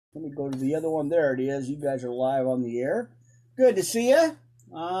Let me go to the other one. There it is. You guys are live on the air. Good to see you.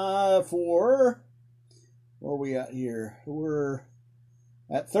 For where are we at here? We're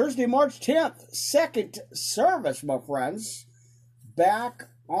at Thursday, March 10th, second service, my friends. Back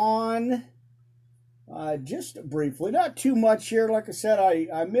on just briefly, not too much here. Like I said,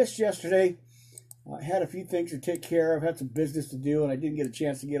 I missed yesterday. I had a few things to take care of, had some business to do, and I didn't get a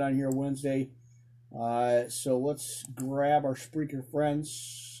chance to get on here Wednesday. So let's grab our Spreaker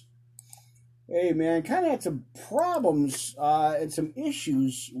friends. Hey man, kind of had some problems and some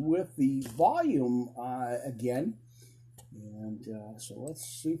issues with the volume again, and so let's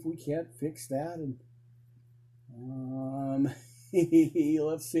see if we can't fix that. And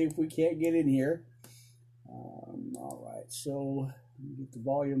let's see if we can't get in here. All right, so let me get the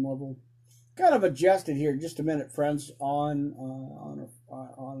volume level kind of adjusted here. Just a minute, friends, on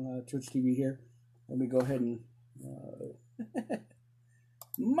Twitch TV here. Let me go ahead and.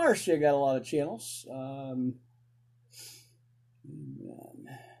 Marcia got a lot of channels. All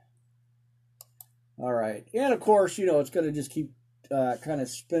right. And of course, you know, it's going to just keep kind of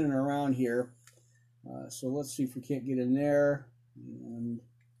spinning around here. So let's see if we can't get in there. And,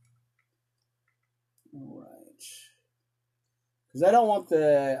 all right. Because I don't want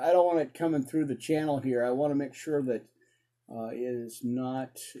it coming through the channel here. I want to make sure that it is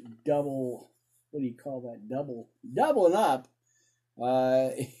not double, what do you call that? Doubling up.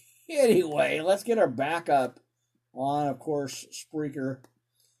 Anyway, let's get our backup on, of course, Spreaker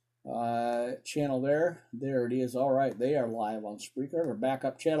channel there. There it is. All right, they are live on Spreaker. Our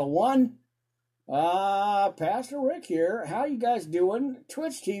backup channel 1. Pastor Rick here. How you guys doing?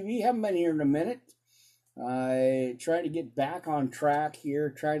 Twitch TV, haven't been here in a minute. Trying to get back on track here.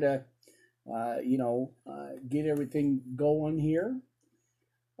 Trying to, get everything going here.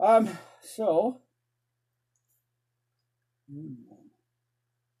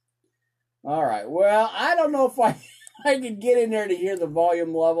 All right. Well, I don't know if I could get in there to hear the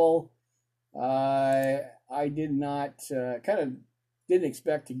volume level. I did not kind of didn't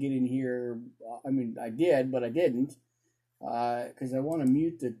expect to get in here. I mean, I did, but I didn't because I want to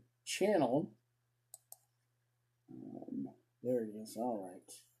mute the channel. There it is. All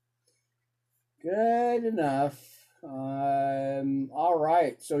right. Good enough. All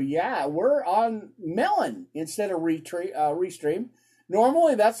right. So yeah, we're on Melon instead of Restream.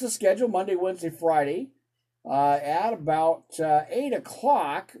 Normally, that's the schedule, Monday, Wednesday, Friday, at about 8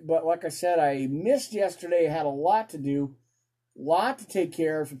 o'clock. But like I said, I missed yesterday. I had a lot to do, a lot to take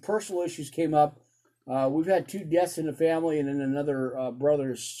care of. Some personal issues came up. We've had 2 deaths in the family, and then another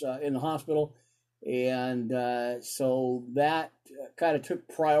brother's in the hospital. And so that kind of took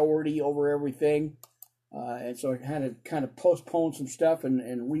priority over everything. And so I kind of postponed some stuff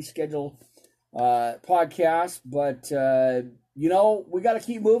and reschedule podcasts. But we got to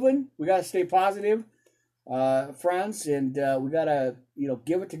keep moving. We got to stay positive, friends, and we got to,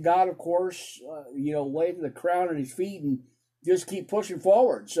 give it to God, of course, lay the crown at his feet and just keep pushing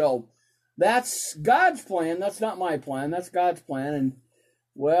forward. So that's God's plan. That's not my plan. That's God's plan. And,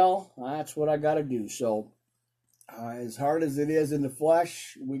 well, that's what I got to do. So as hard as it is in the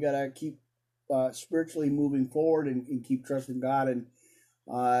flesh, we got to keep spiritually moving forward and keep trusting God and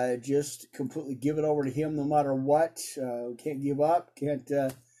just completely give it over to him no matter what. Can't give up, can't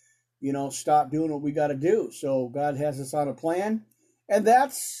stop doing what we got to do. So God has us on a plan, and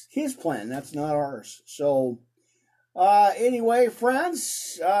that's his plan, that's not ours. So anyway,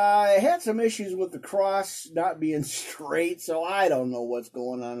 friends, I had some issues with the cross not being straight, so I don't know what's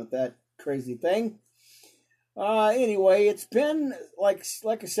going on with that crazy thing. Anyway, it's been like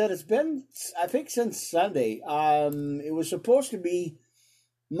I said, it's been, I think, since Sunday. It was supposed to be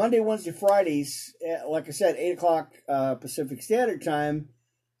Monday, Wednesday, Fridays, like I said, 8 o'clock Pacific Standard Time,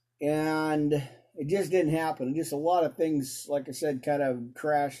 and it just didn't happen. Just a lot of things, like I said, kind of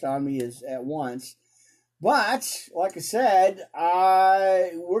crashed on me at once. But, like I said,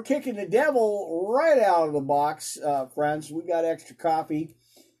 we're kicking the devil right out of the box, friends. We got extra coffee.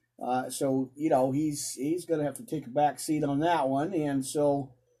 So, he's going to have to take a back seat on that one. And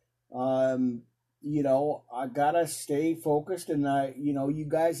so, I got to stay focused. And, you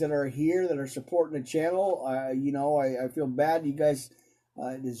guys that are here, that are supporting the channel, I feel bad. You guys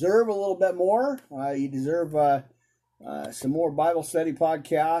deserve a little bit more. You deserve some more Bible study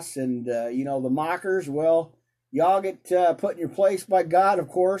podcasts. And, the mockers, well, y'all get put in your place by God, of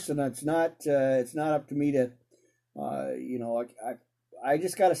course. And it's not up to me to, I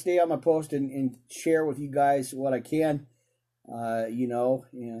just got to stay on my post and share with you guys what I can,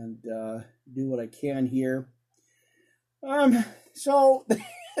 and do what I can here. So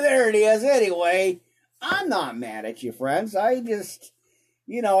there it is. Anyway, I'm not mad at you, friends. I just,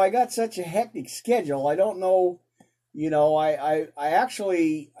 I got such a hectic schedule. I don't know. I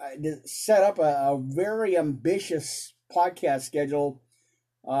actually set up a very ambitious podcast schedule.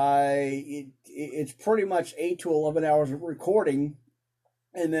 It's pretty much 8 to 11 hours of recording,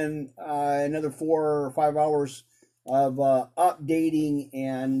 and then another 4 or 5 hours of updating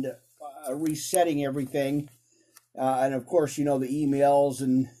and resetting everything. And of course, the emails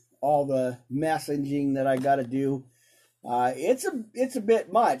and all the messaging that I got to do. It's a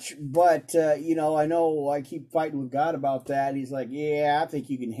bit much, but I know I keep fighting with God about that. He's like, "Yeah, I think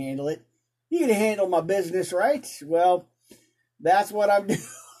you can handle it. You can handle my business, right?" Well, that's what I'm doing.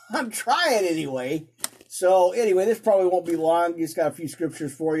 I'm trying anyway. So anyway, this probably won't be long. Just got a few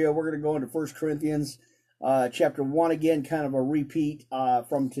scriptures for you. We're going to go into 1 Corinthians chapter 1 again, kind of a repeat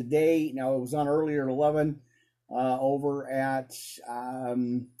from today. Now, it was on earlier at 11 over at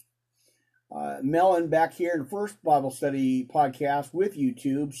Melon back here in the first Bible study podcast with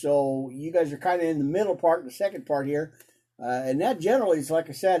YouTube. So you guys are kind of in the middle part, the second part here. And that generally is, like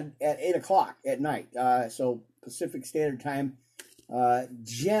I said, at 8 o'clock at night. So Pacific Standard Time.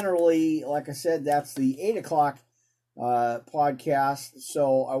 Generally, like I said, that's the 8 o'clock podcast.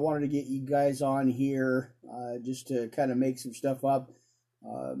 So I wanted to get you guys on here just to kind of make some stuff up.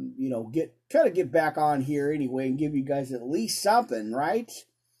 Get back on here anyway and give you guys at least something, right?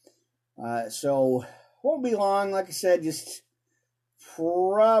 So won't be long. Like I said, just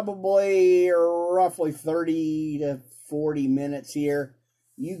probably roughly 30 to 40 minutes here.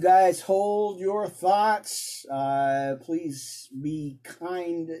 You guys hold your thoughts. Please be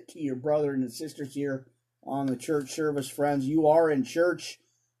kind to your brother and sisters here on the church service, friends. You are in church,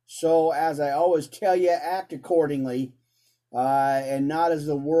 so as I always tell you, act accordingly, and not as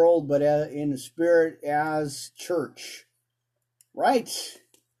the world, but in the spirit as church. Right?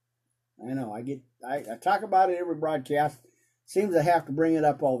 I know. I talk about it every broadcast. Seems I have to bring it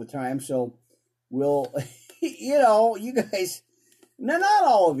up all the time. So we'll, you guys. Now, not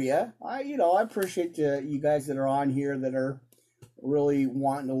all of you. I appreciate you guys that are on here that are really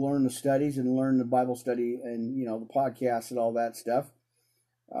wanting to learn the studies and learn the Bible study and the podcast and all that stuff.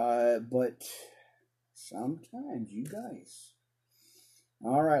 But sometimes you guys.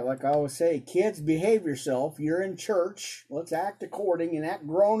 All right, like I always say, kids, behave yourself. You're in church. Let's act according and act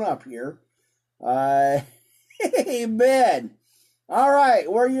grown up here. Amen. All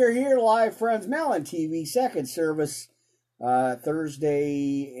right, well, you're here live, friends. Melon TV, second service,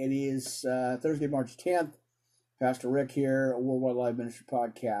 Thursday. It is Thursday, March 10th. Pastor Rick here, Worldwide Live Ministry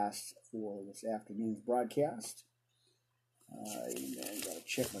Podcast for this afternoon's broadcast. And I got to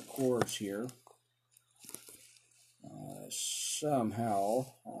check my cords here. Somehow,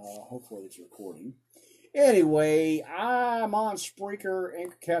 hopefully it's recording. Anyway, I'm on Spreaker,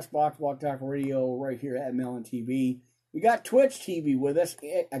 Anchorcast, Box Talk Radio, right here at Melon TV. We got Twitch TV with us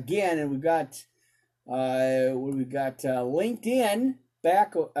again, and we've got LinkedIn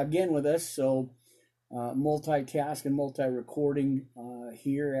back again with us. So multitask and multi-recording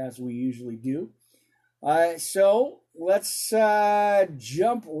here as we usually do. So let's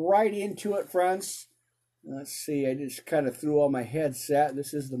jump right into it, friends. Let's see, I just kind of threw on my headset.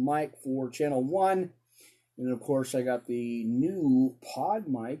 This is the mic for channel 1. And of course, I got the new pod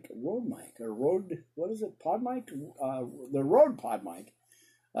mic, Rode mic, or Rode, what is it, pod mic? The Rode pod mic.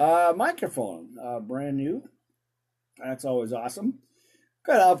 Microphone, brand new. That's always awesome.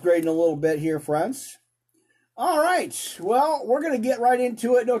 Got to upgrade in a little bit here, friends. All right, well, we're going to get right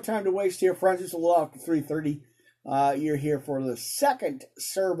into it. No time to waste here, friends. It's a little after 3:30. You're here for the second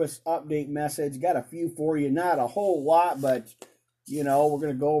service update message. Got a few for you, not a whole lot, but we're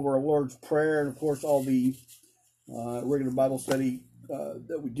going to go over a Lord's Prayer and, of course, all the regular Bible study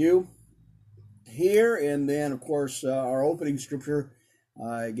that we do here, and then, of course, our opening scripture.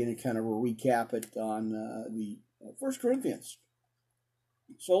 Again, to kind of recap it on the 1 Corinthians.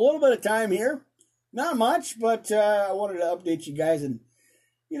 So a little bit of time here, not much, but I wanted to update you guys and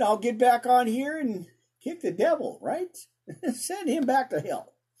get back on here and kick the devil, right? Send him back to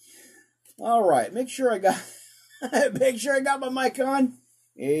hell. All right, make sure I got my mic on,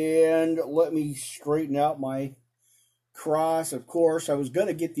 and let me straighten out my cross. Of course, I was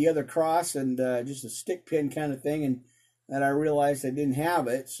gonna get the other cross and just a stick pin kind of thing, and then I realized I didn't have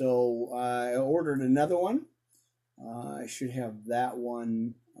it, so I ordered another one. I should have that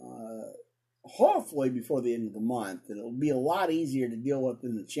one hopefully before the end of the month. It'll be a lot easier to deal with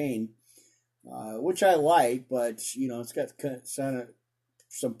than the chain. Which I like, but it's got kind of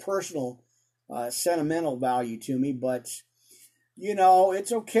some personal, sentimental value to me. But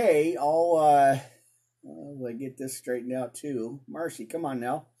it's okay. I'll get this straightened out too. Marcy, come on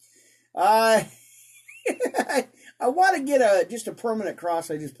now. I I want to get just a permanent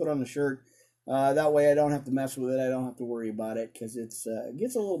cross I just put on the shirt. That way I don't have to mess with it. I don't have to worry about it because it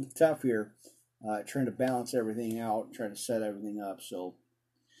gets a little tough here trying to balance everything out, trying to set everything up. So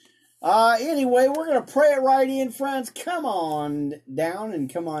anyway, we're going to pray it right in, friends. Come on down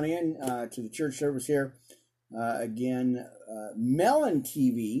and come on in to the church service here. Again, Melon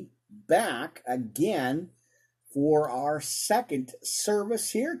TV back again for our second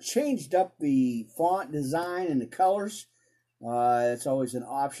service here. Changed up the font design and the colors. It's always an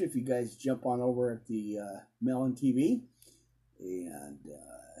option if you guys jump on over at the Melon TV. And,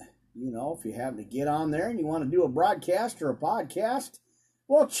 if you happen to get on there and you want to do a broadcast or a podcast,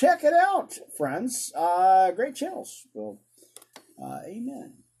 well, check it out, friends. Great channels. So,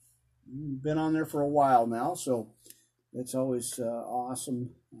 amen. Been on there for a while now, so it's always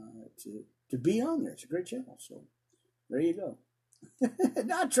awesome to be on there. It's a great channel, so there you go.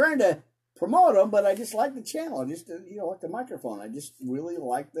 Not trying to promote them, but I just like the channel. I just like the microphone. I just really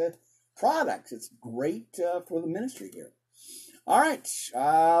like the products. It's great for the ministry here. All right,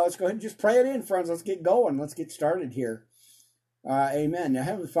 let's go ahead and just pray it in, friends. Let's get going. Let's get started here. Amen. Now,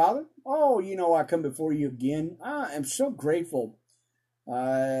 Heavenly Father, I come before you again. I am so grateful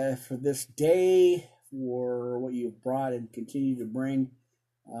for this day, for what you've brought and continue to bring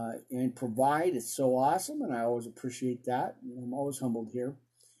and provide. It's so awesome, and I always appreciate that. I'm always humbled here.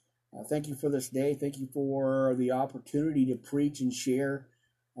 Thank you for this day. Thank you for the opportunity to preach and share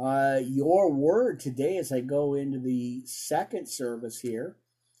your word today as I go into the second service here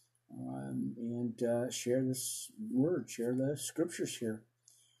and share this word, share the scriptures here.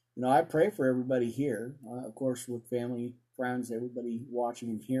 I pray for everybody here, of course, with family, friends, everybody watching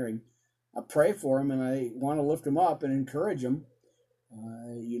and hearing. I pray for them, and I want to lift them up and encourage them.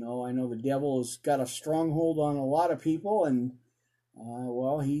 I know the devil has got a stronghold on a lot of people, and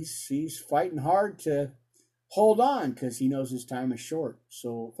he's fighting hard to hold on because he knows his time is short.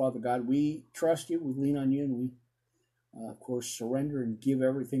 So, Father God, we trust you, we lean on you, and we, of course, surrender and give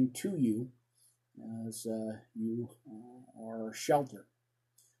everything to you as you are our shelter,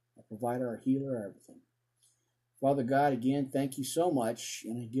 our provider, our healer, our everything. Father God, again, thank you so much,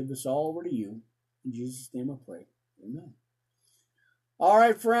 and I give this all over to you. In Jesus' name I pray. Amen. All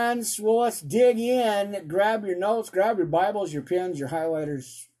right, friends, well, let's dig in. Grab your notes, grab your Bibles, your pens, your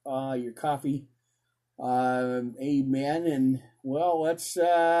highlighters, your coffee. Amen. And, let's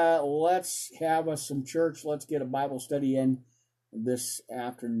have us some church. Let's get a Bible study in this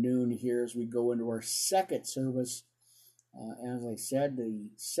afternoon here as we go into our second service. As I said,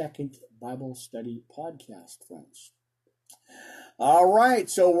 the second Bible study podcast, friends. All right,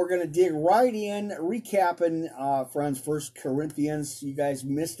 so we're going to dig right in, recapping, friends, 1 Corinthians. You guys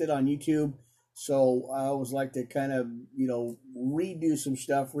missed it on YouTube, so I always like to kind of, redo some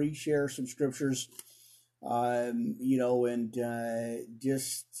stuff, reshare some scriptures, and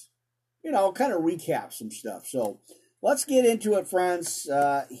just, kind of recap some stuff. So let's get into it, friends,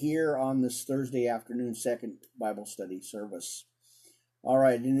 here on this Thursday afternoon, second Bible study service. All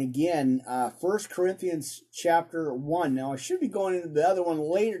right, and again, 1 Corinthians chapter 1. Now, I should be going into the other one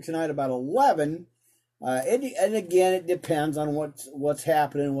later tonight, about 11. And again, it depends on what's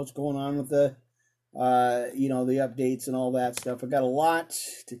happening, what's going on with the updates and all that stuff. I've got a lot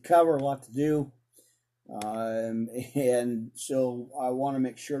to cover, a lot to do. And so I want to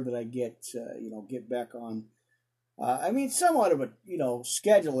make sure that I get back on, somewhat of a,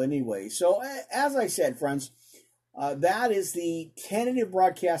 schedule anyway. So, as I said, friends, that is the tentative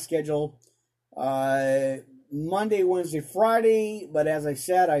broadcast schedule, Monday, Wednesday, Friday, but as I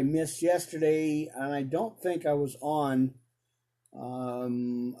said, I missed yesterday, and I don't think I was on, I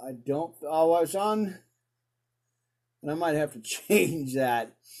was on, and I might have to change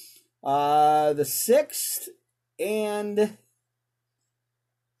that, the 6th, and,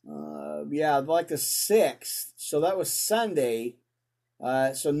 the 6th, so that was Sunday,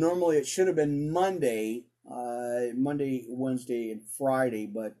 so normally it should have been Monday, Wednesday, and Friday,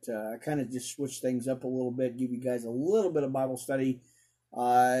 but I kind of just switched things up a little bit, give you guys a little bit of Bible study,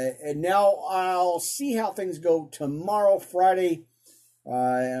 and now I'll see how things go tomorrow, Friday,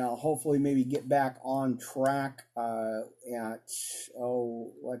 and I'll hopefully maybe get back on track at,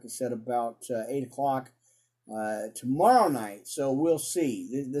 like I said, about 8 o'clock tomorrow night, so we'll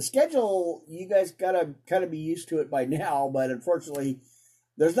see. The schedule, you guys gotta kind of be used to it by now, but unfortunately,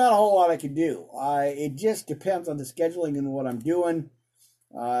 there's not a whole lot I can do. It just depends on the scheduling and what I'm doing.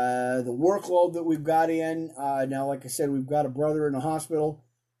 The workload that we've got in. Now, like I said, we've got a brother in the hospital.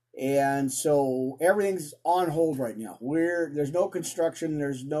 And so everything's on hold right now. There's no construction.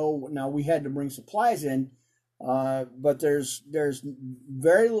 Now we had to bring supplies in But there's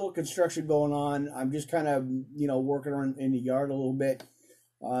very little construction going on. I'm just kind of working around in the yard a little bit,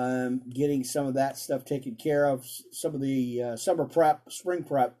 getting some of that stuff taken care of, some of the summer prep, spring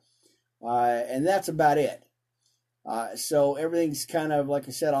prep, and that's about it. So everything's kind of, like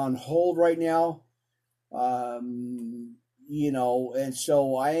I said, on hold right now. And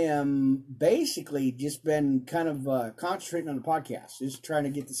so I am basically just been kind of concentrating on the podcast, just trying to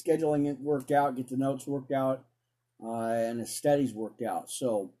get the scheduling worked out, get the notes worked out, and the studies worked out.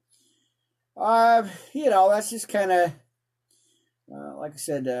 So, that's just kind of, like I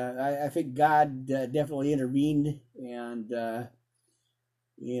said, I think God definitely intervened, and, I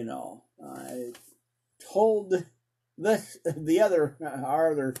told our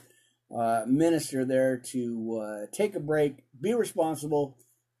other minister there to take a break, be responsible,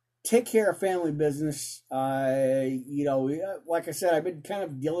 take care of family business. Like I said, I've been kind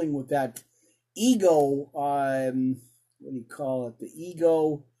of dealing with that ego. What do you call it? The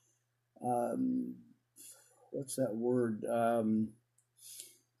ego. What's that word?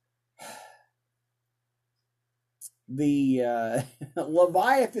 The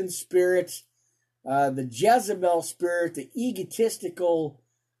Leviathan spirit, the Jezebel spirit, the egotistical.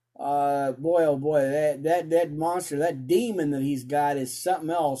 Boy, oh boy, that monster, that demon that he's got is something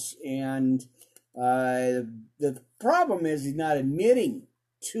else. And the problem is he's not admitting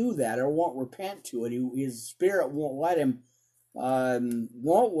to that, or won't repent to it. His spirit won't let him. Be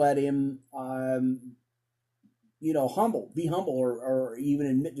humble, or even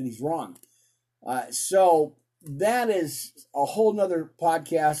admit that he's wrong. So that is a whole nother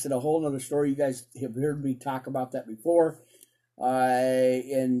podcast and a whole nother story. You guys have heard me talk about that before.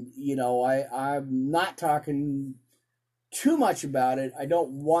 I'm not talking too much about it. I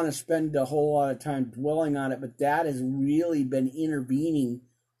don't want to spend a whole lot of time dwelling on it, but that has really been intervening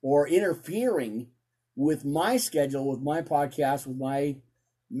or interfering with my schedule, with my podcast, with my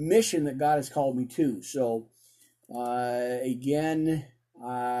mission that God has called me to. So, again,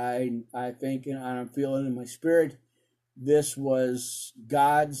 I think, and I'm feeling in my spirit, this was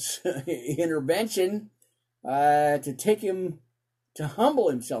God's intervention to take him, to humble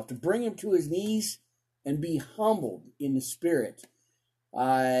himself, to bring him to his knees and be humbled in the spirit.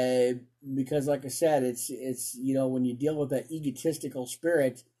 Because, like I said, it's when you deal with that egotistical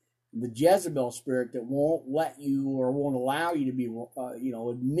spirit, the Jezebel spirit that won't let you or won't allow you to be,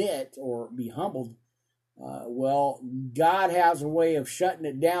 admit or be humbled. God has a way of shutting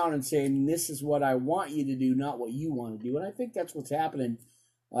it down and saying, this is what I want you to do, not what you want to do. And I think that's what's happening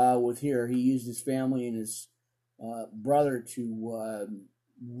with here. He used his family and his brother to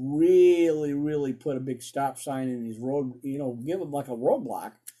really, really put a big stop sign in his road, give him like a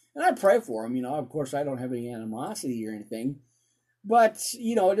roadblock. And I pray for him. Of course, I don't have any animosity or anything. But,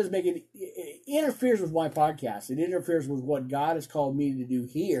 it doesn't make it interferes with my podcast. It interferes with what God has called me to do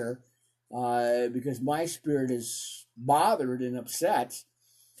here. Because my spirit is bothered and upset,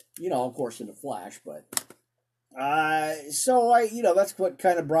 of course in the flesh, but, so that's what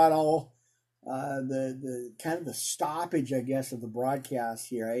kind of brought all, the kind of the stoppage, I guess, of the broadcast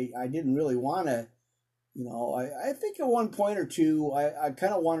here. I didn't really want to, I think at one point or two, I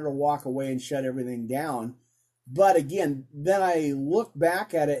kind of wanted to walk away and shut everything down. But again, then I look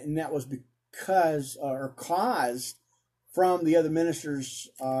back at it, and that was because, or caused from the other ministers,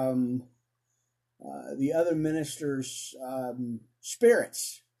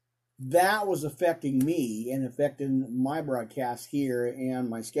 spirits. That was affecting me and affecting my broadcast here and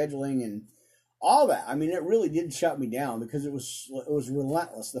my scheduling and all that. I mean, it really did shut me down because it was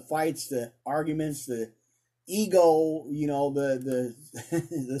relentless. The fights, the arguments, the ego, the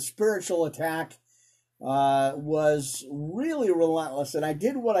the spiritual attack was really relentless. And I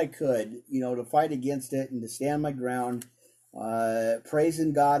did what I could, to fight against it and to stand my ground.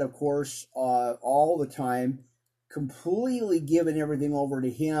 Praising God, of course, all the time, completely giving everything over to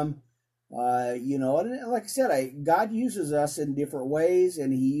Him. And like I said, God uses us in different ways,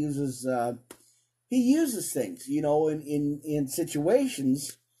 and He uses things, in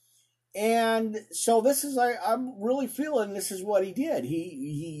situations. And so this is, I'm really feeling this is what He did.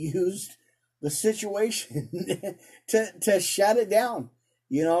 He used the situation to shut it down,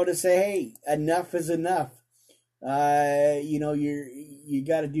 to say, hey, enough is enough. You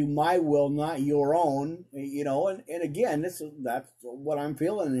got to do my will, not your own, and again, that's what I'm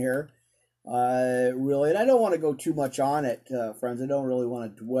feeling here, really. And I don't want to go too much on it, friends. I don't really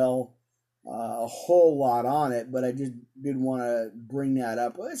want to dwell, a whole lot on it, but I just did want to bring that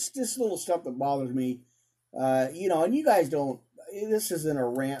up. It's just little stuff that bothers me, and you guys don't, this isn't a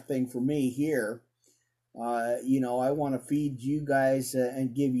rant thing for me here. I want to feed you guys,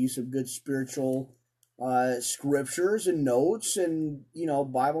 and give you some good spiritual, scriptures and notes and,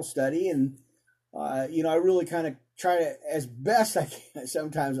 Bible study. And, I really kind of try to, as best I can.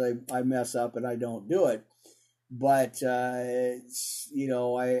 Sometimes I mess up and I don't do it. But, I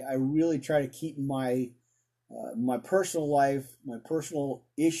really try to keep my personal life, my personal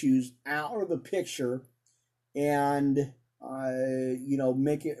issues out of the picture, and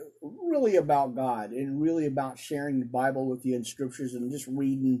make it really about God and really about sharing the Bible with you and scriptures and just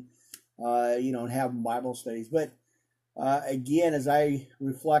reading, and having Bible studies. But again, as I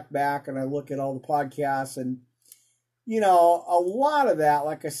reflect back and I look at all the podcasts and, a lot of that,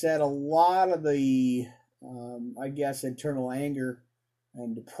 like I said, a lot of the, I guess, internal anger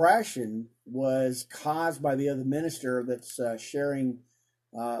and depression was caused by the other minister that's sharing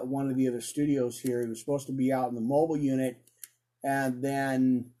one of the other studios here. He was supposed to be out in the mobile unit and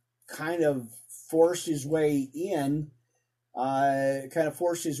then kind of forced his way in,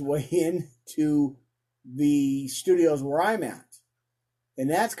 into the studios where I'm at. And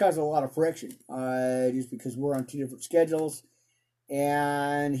that's caused a lot of friction, just because we're on two different schedules.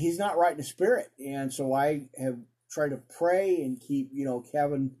 And he's not right in the spirit. And so I have tried to pray and keep,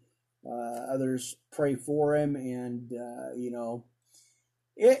 Kevin, others pray for him. And,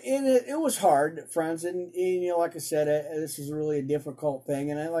 it was hard, friends. And like I said, this is really a difficult thing.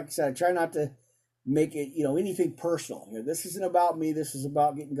 And like I said, I try not to make it, anything personal. This isn't about me. This is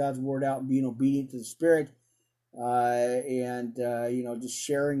about getting God's word out and being obedient to the Spirit. And just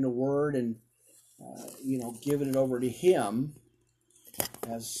sharing the word and, giving it over to Him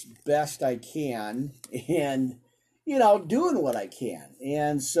as best I can, and doing what I can.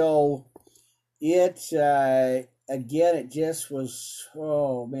 And so it again, it just was,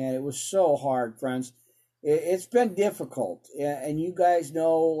 oh man, it was so hard, friends. It's been difficult, and you guys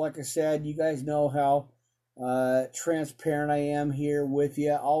know, like I said, you guys know how transparent I am here with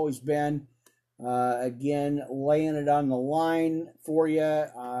you. Always been. Again, laying it on the line for you.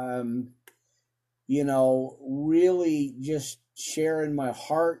 Really just sharing my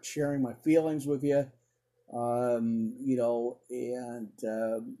heart, sharing my feelings with you. And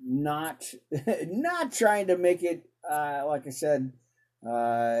not not trying to make it, like I said,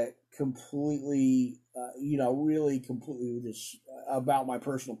 completely, really completely just about my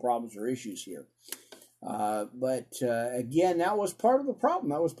personal problems or issues here. But again, that was part of the problem.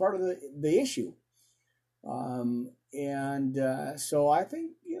 That was part of the issue. So I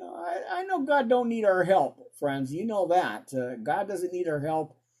think, I know God don't need our help, friends. You know that. God doesn't need our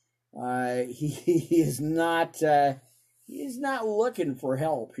help. He is not looking for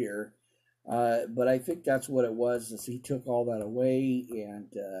help here. But I think that's what it was, is He took all that away, and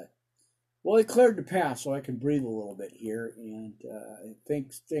He cleared the path so I can breathe a little bit here, and I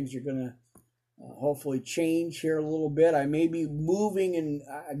think things are gonna hopefully change here a little bit. I may be moving, and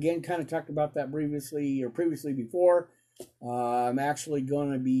again, kind of talked about that previously before. I'm actually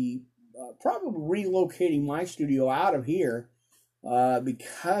going to be probably relocating my studio out of here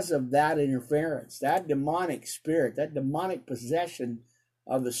because of that interference, that demonic spirit, that demonic possession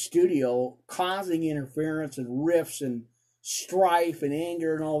of the studio causing interference and rifts and strife and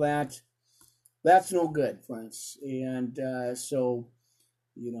anger and all that. That's no good, friends. And so,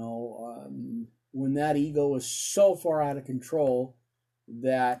 when that ego is so far out of control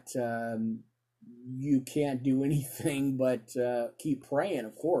that you can't do anything but keep praying,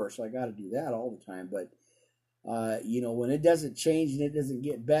 of course. I got to do that all the time. But, when it doesn't change and it doesn't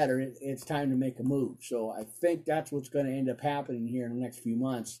get better, it's time to make a move. So I think that's what's going to end up happening here in the next few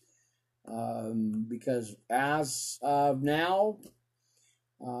months. Because as of now,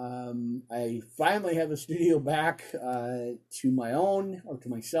 I finally have the studio back to my own, or to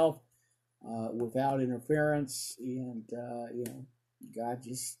myself, without interference, and God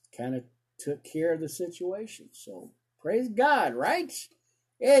just kind of took care of the situation. So praise God, right?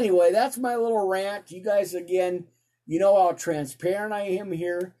 Anyway, that's my little rant. You guys, again, you know how transparent I am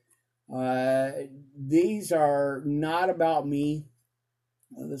here. These are not about me.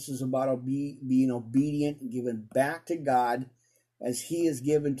 This is about being obedient and giving back to God as He has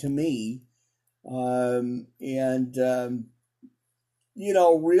given to me.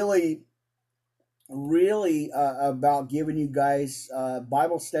 Really about giving you guys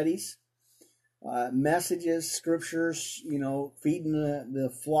Bible studies, messages, scriptures, feeding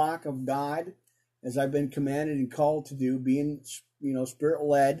the flock of God as I've been commanded and called to do, being,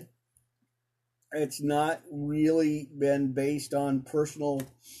 Spirit-led. It's not really been based on personal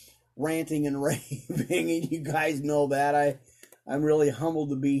ranting and raving, and you guys know that. I'm really humbled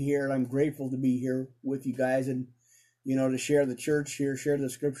to be here, and I'm grateful to be here with you guys, and, to share the church here, share the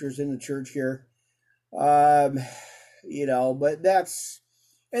scriptures in the church here. But that's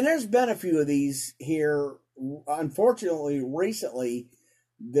And there's been a few of these here. Unfortunately, recently,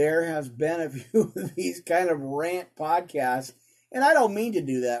 there has been a few of these kind of rant podcasts. And I don't mean to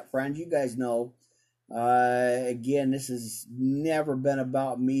do that, friends. You guys know. Again, this has never been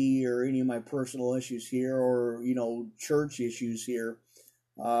about me or any of my personal issues here or, church issues here,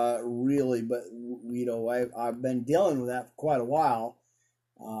 really. But, I've been dealing with that for quite a while.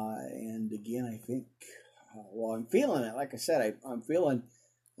 And again, I think, I'm feeling it. Like I said, I'm feeling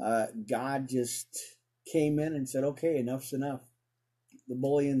God just came in and said, okay, enough's enough. The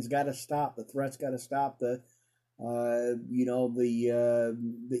bullying's got to stop. The threat's got to stop. The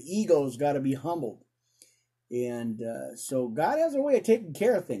ego's got to be humbled. And so God has a way of taking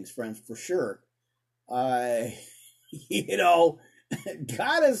care of things, friends, for sure. God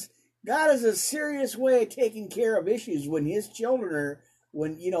is a serious way of taking care of issues when His children are,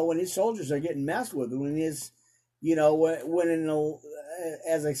 when His soldiers are getting messed with, when His,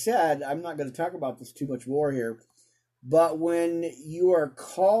 as I said, I'm not going to talk about this too much more here, but when you are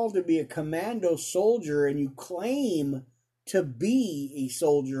called to be a commando soldier and you claim to be a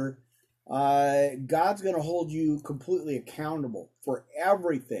soldier, God's going to hold you completely accountable for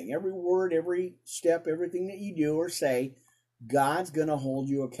everything, every word, every step, everything that you do or say. God's going to hold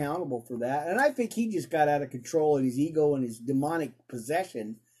you accountable for that. And I think he just got out of control in his ego and his demonic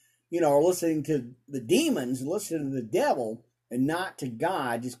possession, listening to the demons, listening to the devil, and not to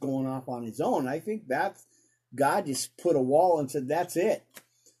God, just going off on his own. I think that's God just put a wall and said, that's it.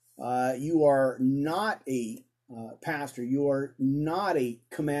 You are not a pastor. You are not a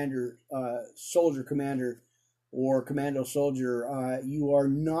commander, soldier commander, or commando soldier. You are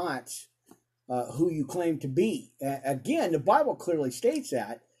not who you claim to be. Again, the Bible clearly states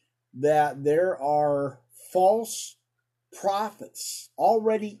that there are false prophets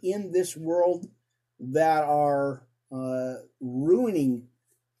already in this world that are ruining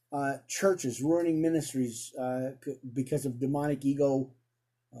churches, ruining ministries because of demonic ego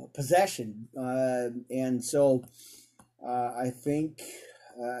possession. And so I think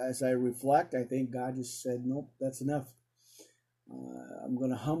as I reflect, I think God just said, nope, that's enough. I'm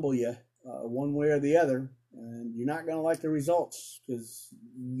going to humble you one way or the other, and you're not going to like the results because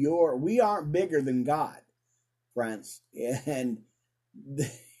we aren't bigger than God, friends. And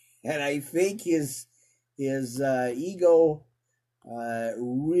I think his ego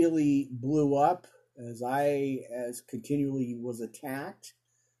really blew up as continually was attacked,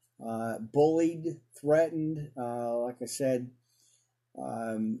 bullied, threatened, like I said,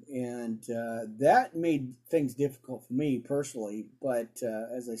 and that made things difficult for me personally. But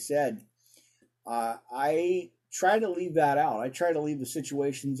as I said, I try to leave that out. I try to leave the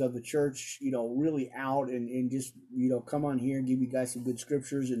situations of the church, really out, and just, come on here and give you guys some good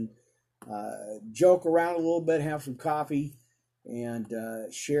scriptures and joke around a little bit, have some coffee, and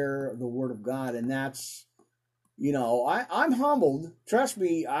share the Word of God. And that's, I'm humbled. Trust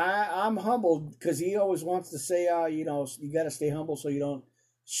me, I'm humbled because he always wants to say, you got to stay humble so you don't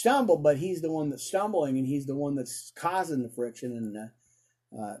stumble. But he's the one that's stumbling, and he's the one that's causing the friction and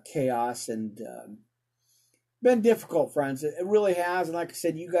chaos. And been difficult, friends. It really has. And like I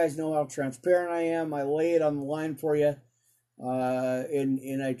said, you guys know how transparent I am. I lay it on the line for you.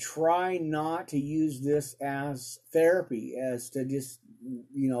 And I try not to use this as therapy, as to just,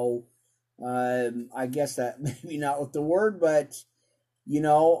 I guess that maybe not with the word, but,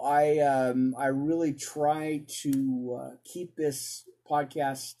 I really try to keep this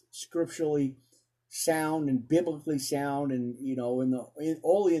podcast scripturally sound and biblically sound, and,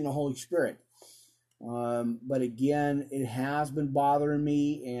 only in the Holy Spirit. But again, it has been bothering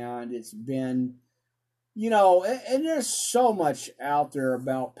me, and it's been, and there's so much out there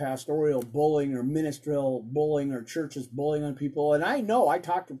about pastoral bullying or ministerial bullying or churches bullying on people. And I know I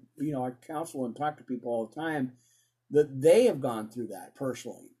talk to, I counsel and talk to people all the time that they have gone through that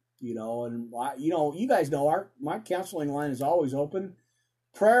personally, and you guys know my counseling line is always open.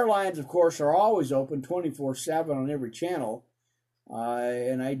 Prayer lines, of course, are always open 24/7 on every channel.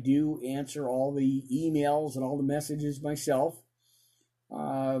 And I do answer all the emails and all the messages myself.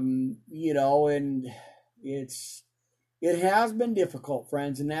 And it has been difficult,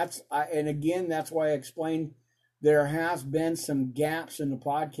 friends, and that's why I explained there has been some gaps in the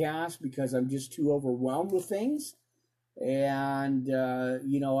podcast because I'm just too overwhelmed with things, and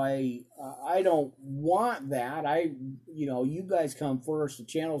I don't want that. You guys come first. The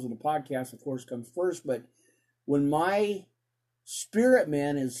channels and the podcast, of course, comes first, but when my spirit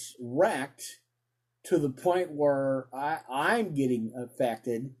man is wrecked to the point where I'm getting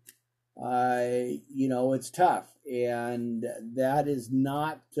affected, it's tough, and that is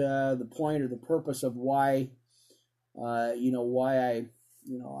not the point or the purpose of why I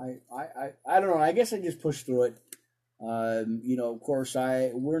I don't know. I guess I just pushed through it. Of course,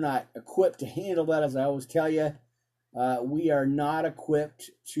 we're not equipped to handle that, as I always tell you. We are not equipped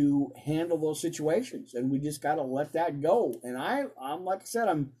to handle those situations, and we just got to let that go. And I'm like I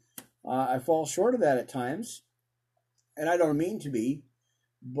said, I fall short of that at times, and I don't mean to be,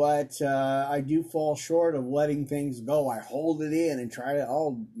 but I do fall short of letting things go. I hold it in and try to,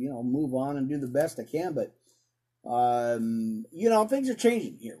 move on and do the best I can. But things are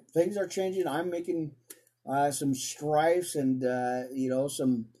changing here. Things are changing. I'm making some strides and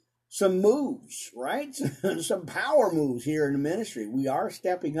some moves, right? Some power moves here in the ministry. We are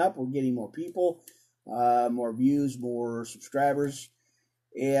stepping up. We're getting more people, more views, more subscribers,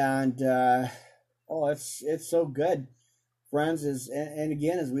 and it's so good, friends. And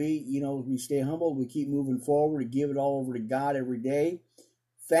again, as we stay humble, we keep moving forward, we give it all over to God every day.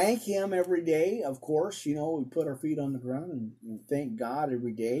 Thank Him every day, of course. We put our feet on the ground and thank God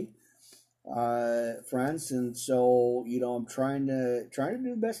every day, friends. And so, I'm trying to do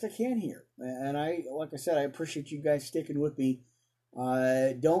the best I can here. And like I said, I appreciate you guys sticking with me.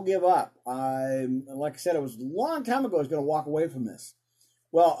 Don't give up. Like I said, it was a long time ago I was going to walk away from this.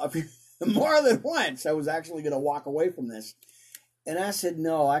 Well, more than once, I was actually going to walk away from this. And I said,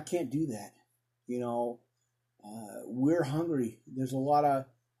 no, I can't do that. We're hungry. There's a lot of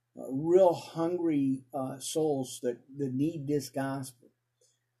real hungry souls that need this gospel.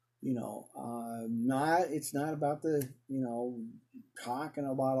 It's not about the, talking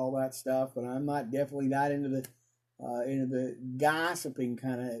about all that stuff, and I'm definitely not into the gossiping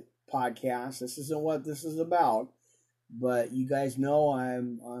kind of podcast. This isn't what this is about. But you guys know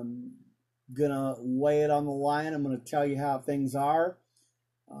I'm gonna lay it on the line. I'm gonna tell you how things are.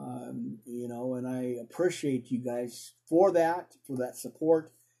 And I appreciate you guys for that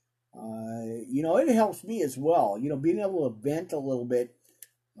support. It helps me as well. Being able to vent a little bit,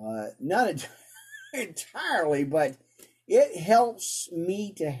 not entirely, but it helps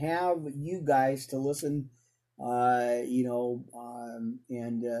me to have you guys to listen, and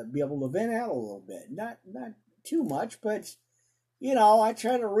be able to vent out a little bit. Not too much, but I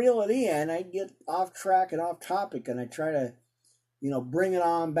try to reel it in. I get off track and off topic, and I try to bring it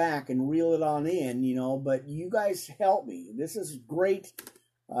on back and reel it on in, but you guys help me. This is great.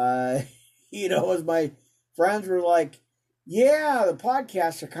 As my friends were like, yeah, the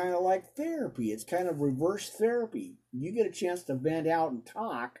podcasts are kind of like therapy. It's kind of reverse therapy. You get a chance to vent out and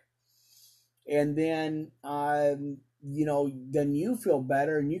talk, and then, then you feel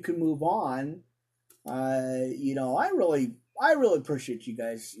better and you can move on. I really appreciate you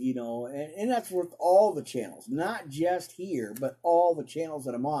guys, and that's with all the channels, not just here, but all the channels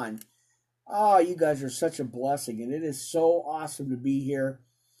that I'm on. Oh, you guys are such a blessing, and it is so awesome to be here.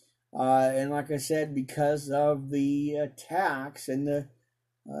 And like I said, because of the attacks and the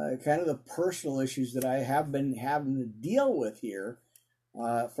kind of the personal issues that I have been having to deal with here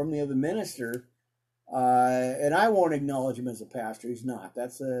from the other minister, and I won't acknowledge him as a pastor. He's not.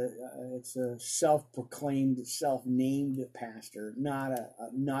 It's a self-proclaimed, self-named pastor, not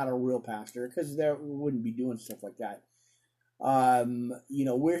a real pastor, because we wouldn't be doing stuff like that.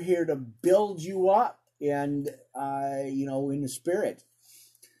 We're here to build you up, and in the spirit.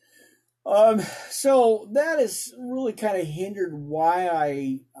 So that has really kind of hindered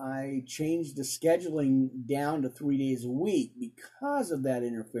why I changed the scheduling down to 3 days a week, because of that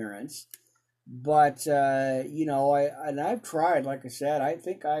interference. But, I've tried, like I said. I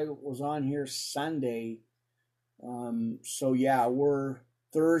think I was on here Sunday. So, yeah, we're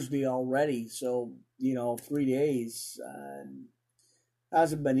Thursday already. So, 3 days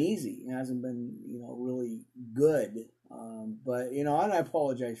hasn't been easy. It hasn't been, really good. But, and I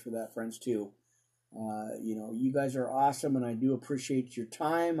apologize for that, friends, too. You guys are awesome, and I do appreciate your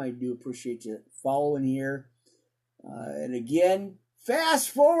time. I do appreciate you following here. And again, fast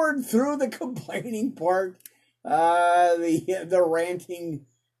forward through the complaining part, the ranting,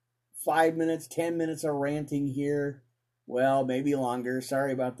 5 minutes, 10 minutes of ranting here. Well, maybe longer.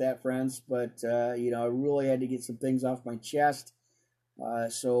 Sorry about that, friends. But, I really had to get some things off my chest.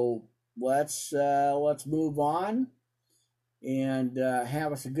 So let's move on and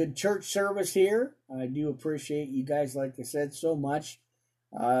have us a good church service here. I do appreciate you guys, like I said, so much.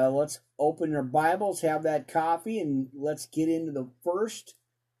 Let's open our Bibles, have that coffee, and let's get into the first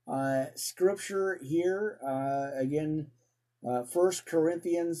scripture here. Again, 1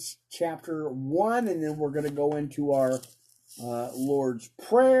 Corinthians chapter 1, and then we're going to go into our Lord's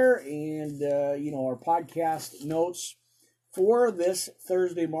Prayer and, our podcast notes for this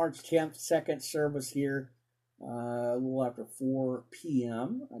Thursday, March 10th, second service here, a little after 4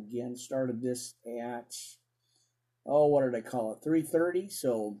 p.m. Again, started this at what did I call it? 3:30.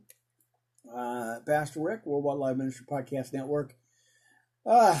 So, Pastor Rick, Worldwide Live Ministry Podcast Network.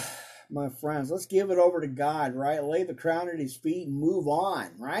 My friends, let's give it over to God, right? Lay the crown at his feet and move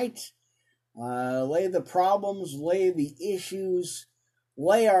on, right? Lay the problems, lay the issues,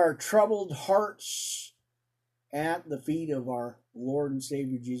 lay our troubled hearts at the feet of our Lord and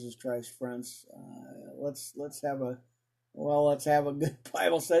Savior Jesus Christ, friends. Let's have a good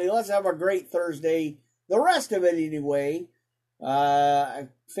Bible study. Let's have a great Thursday. The rest of it, anyway. I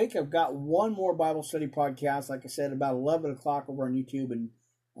think I've got one more Bible study podcast, like I said, about 11 o'clock over on YouTube and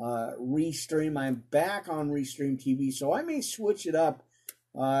Restream. I'm back on Restream TV, so I may switch it up.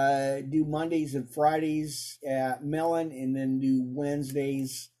 Do Mondays and Fridays at Melon, and then do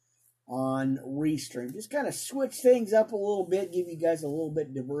Wednesdays on Restream. Just kind of switch things up a little bit, give you guys a little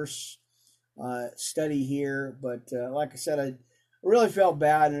bit diverse study here. But like I said, I really felt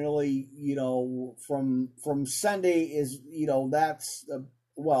bad, and really, from Sunday is, that's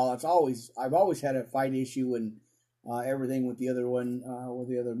it's always, I've always had a fight issue and everything with the other one, with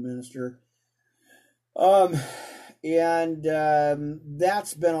the other minister.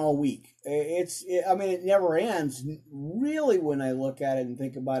 That's been all week. It never ends. Really, when I look at it and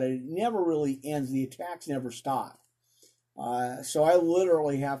think about it, it never really ends. The attacks never stop. So I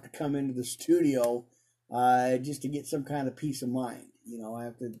literally have to come into the studio just to get some kind of peace of mind. I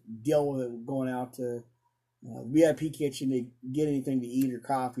have to deal with it going out to VIP kitchen to get anything to eat or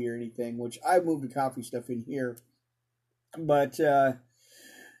coffee or anything, which I moved the coffee stuff in here. But,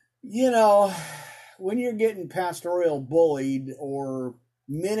 when you're getting pastoral bullied or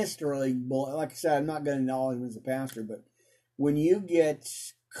ministerially bullied, like I said, I'm not going to acknowledge him as a pastor, but when you get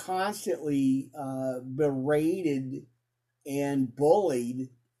constantly berated and bullied,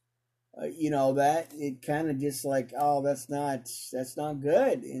 that it kind of just like, oh, that's not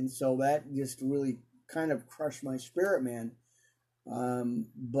good. And so that just really kind of crushed my spirit, man.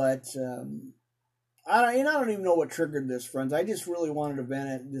 I don't even know what triggered this, friends. I just really wanted to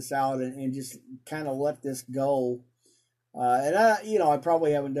vent this out and just kind of let this go. I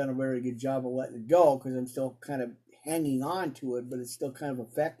probably haven't done a very good job of letting it go because I'm still kind of hanging on to it, but it's still kind of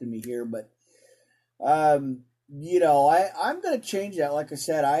affecting me here. But, I'm going to change that. Like I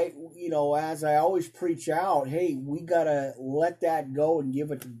said, as I always preach out, hey, we got to let that go and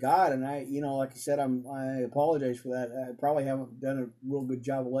give it to God. And like I said, I apologize for that. I probably haven't done a real good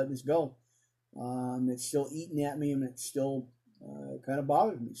job of letting this go. It's still eating at me, and it's still kind of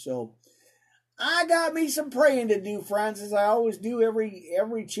bothers me. So I got me some praying to do, friends, as I always do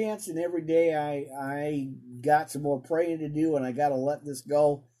every chance and every day. I got some more praying to do, and I got to let this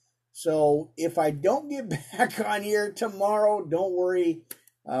go. So if I don't get back on here tomorrow, don't worry.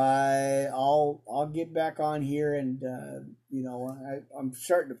 I'll get back on here, and I'm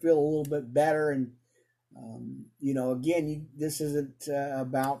starting to feel a little bit better. And again, this isn't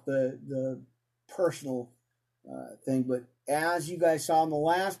about the personal thing, but as you guys saw in the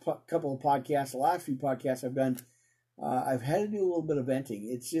last couple of podcasts, the last few podcasts I've done, I've had to do a little bit of venting.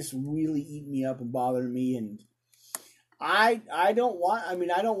 It's just really eating me up and bothering me, and I don't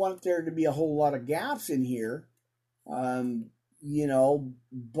want there to be a whole lot of gaps in here, but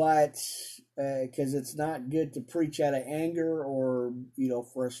because it's not good to preach out of anger or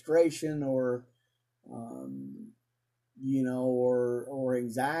frustration or or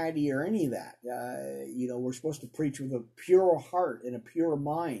anxiety or any of that. We're supposed to preach with a pure heart and a pure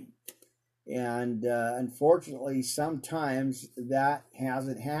mind. And unfortunately, sometimes that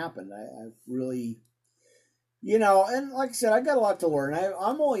hasn't happened. I've really, and like I said, I got a lot to learn.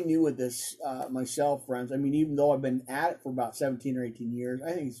 I'm only new at this myself, friends. I mean, even though I've been at it for about 17 or 18 years,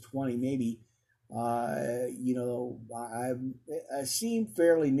 I think it's 20 maybe. I seem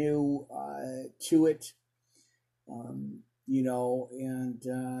fairly new to it.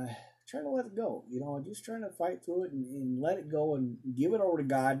 Trying to let it go. Just trying to fight through it and let it go and give it over to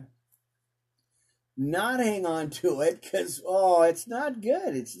God. Not hang on to it because it's not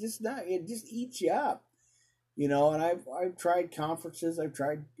good. It's just not. It just eats you up. And I've tried conferences. I've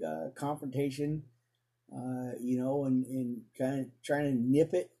tried confrontation. And kind of trying to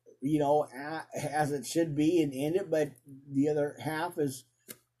nip it. As it should be and end it. But the other half is.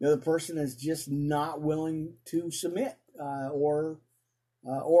 The person is just not willing to submit or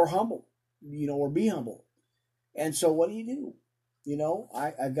humble, or be humble. And so what do?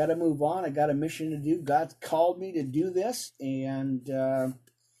 I got to move on. I got a mission to do. God's called me to do this. And, I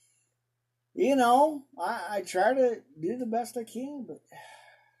try to do the best I can. But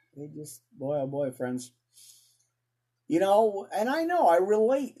it just, boy, oh boy, friends. And I know I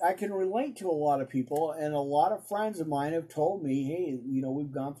can relate to a lot of people, and a lot of friends of mine have told me, hey, we've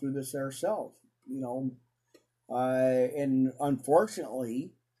gone through this ourselves. And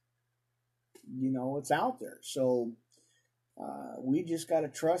unfortunately, it's out there. So we just got to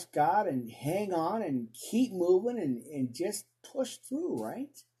trust God and hang on and keep moving and just push through,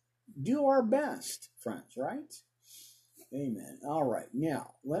 right? Do our best, friends, right? Amen. All right.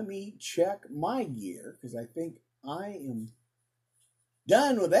 Now, let me check my gear because I think I am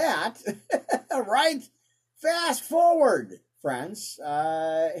done with that. Right? Fast forward, friends.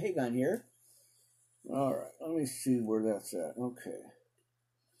 Hang on here. All right. Let me see where that's at. Okay.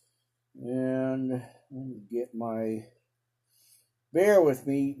 And let me get my... Bear with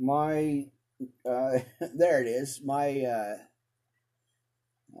me. My... there it is. My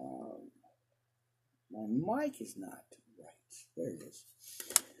mic is not right. There it is.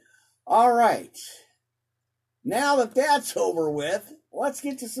 All right. Now that that's over with, let's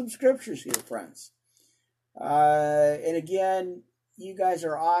get to some scriptures here, friends. And again, you guys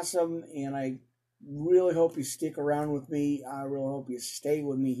are awesome, and I really hope you stick around with me. I really hope you stay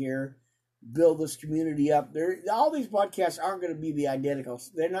with me here. Build this community up. All these podcasts aren't going to be the identical.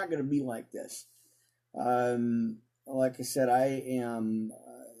 They're not going to be like this. Like I said, I am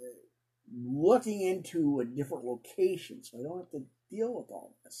looking into a different location, so I don't have to deal with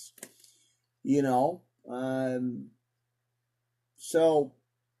all this. So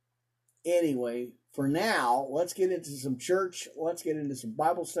anyway, for now, let's get into some church. Let's get into some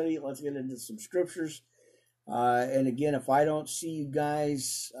Bible study. Let's get into some scriptures. And again, if I don't see you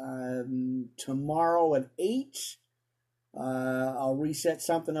guys tomorrow at 8, I'll reset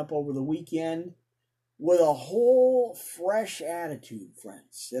something up over the weekend with a whole fresh attitude,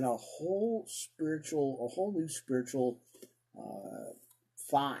 friends, and a whole new spiritual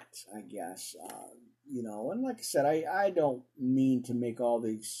thought, I guess. And like I said, I don't mean to make all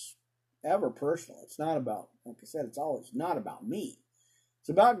these ever personal. It's not about, like I said, it's always not about me. It's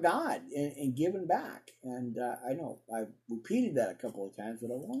about God and giving back. And I know I've repeated that a couple of times,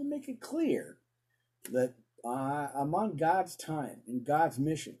 but I want to make it clear that I'm on God's time and God's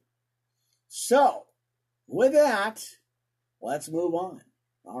mission. So, with that, let's move on.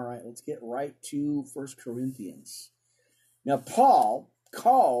 All right, let's get right to 1 Corinthians. Now, Paul,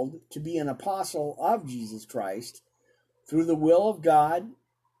 called to be an apostle of Jesus Christ through the will of God,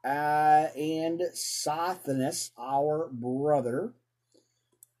 and Sosthenes, our brother.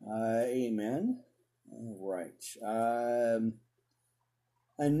 Amen. All right.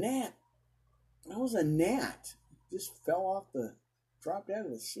 A gnat. That was a gnat. Just dropped out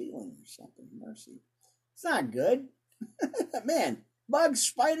of the ceiling or something. Mercy. It's not good. Man, bugs,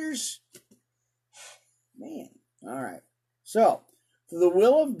 spiders. Man. All right. So, to the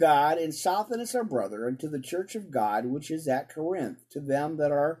will of God and Sosthenes our brother, and to the church of God which is at Corinth, to them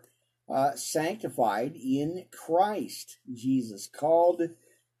that are sanctified in Christ Jesus, called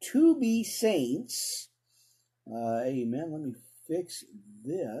to be saints. Amen. Let me fix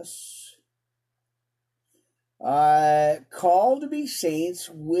this. Called to be saints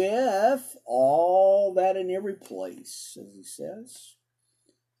with all that in every place, as he says.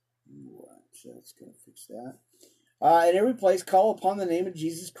 Right, so that's going to fix that. In every place, call upon the name of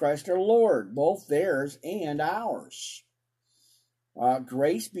Jesus Christ our Lord, both theirs and ours.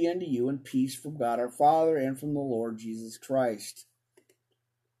 Grace be unto you and peace from God our Father and from the Lord Jesus Christ.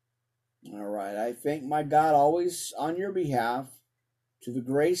 All right, I thank my God always on your behalf, to the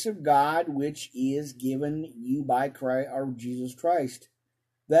grace of God which is given you by Christ, our Jesus Christ,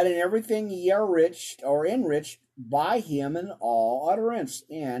 that in everything ye are enriched by him in all utterance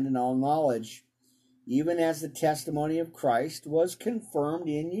and in all knowledge, even as the testimony of Christ was confirmed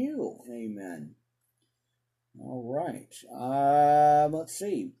in you. Amen. All right. Let's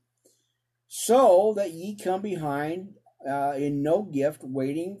see. So that ye come behind in no gift,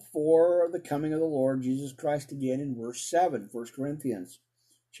 waiting for the coming of the Lord Jesus Christ again, in verse 7, 1 Corinthians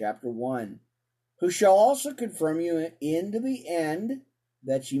chapter 1, who shall also confirm you into the end,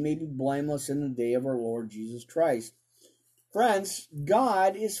 that ye may be blameless in the day of our Lord Jesus Christ. Friends,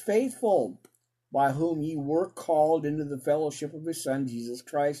 God is faithful, by whom ye were called into the fellowship of his Son, Jesus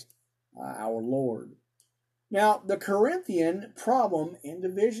Christ, our Lord. Now, the Corinthian problem and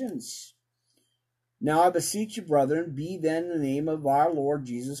divisions. Now I beseech you, brethren, be then in the name of our Lord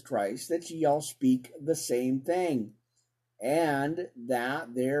Jesus Christ, that ye all speak the same thing, and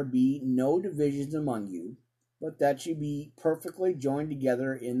that there be no divisions among you, but that ye be perfectly joined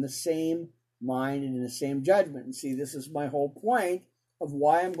together in the same mind and in the same judgment. And see, this is my whole point of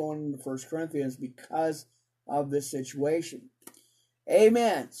why I'm going into 1 Corinthians, because of this situation.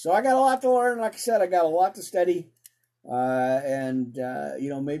 Amen. So I got a lot to learn. Like I said, I got a lot to study. Maybe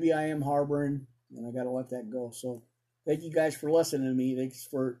I am harboring, and I got to let that go. So thank you guys for listening to me. Thanks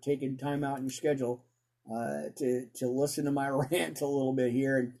for taking time out in your schedule to listen to my rant a little bit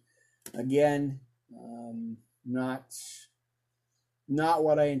here. And again, not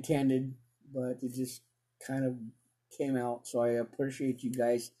what I intended, but it just kind of came out. So I appreciate you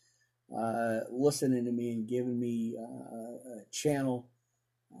guys listening to me and giving me a channel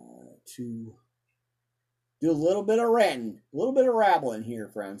to do a little bit of ranting, a little bit of rabbling here,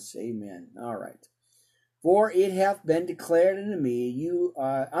 friends. Amen. All right. For it hath been declared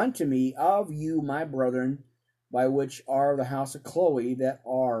unto me of you, my brethren, by which are the house of Chloe, that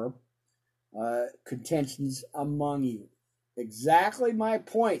are contentions among you. Exactly my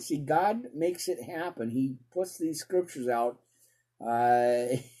point. See, God makes it happen. He puts these scriptures out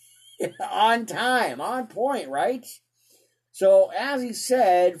on time, on point, right? So, as he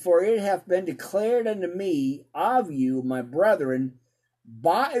said, for it hath been declared unto me of you, my brethren,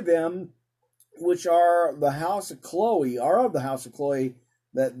 by them which are the house of Chloe, are of the house of Chloe,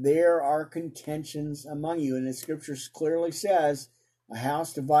 that there are contentions among you. And the scriptures clearly says, a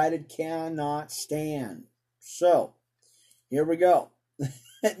house divided cannot stand. So, here we go.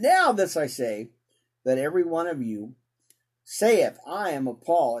 Now this I say, that every one of you saith, I am of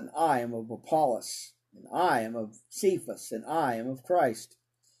Paul, and I am of Apollos, and I am of Cephas, and I am of Christ.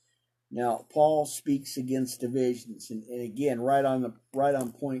 Now, Paul speaks against divisions, and again, right on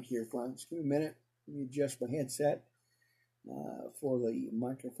point here, friends. Give me a minute. Let me adjust my headset for the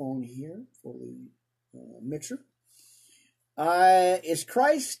microphone here, for the mixer. Is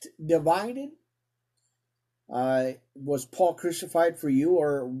Christ divided? Was Paul crucified for you,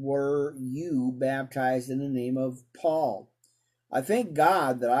 or were you baptized in the name of Paul? I thank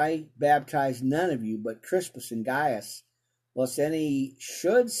God that I baptized none of you but Crispus and Gaius, lest any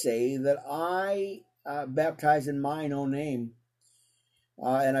should say that I baptized in mine own name.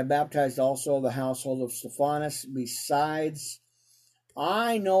 And I baptized also the household of Stephanas. Besides,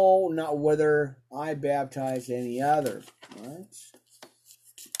 I know not whether I baptized any other. All right.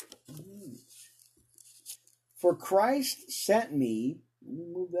 For Christ sent me, let me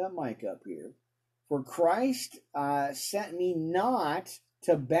move that mic up here. For Christ sent me not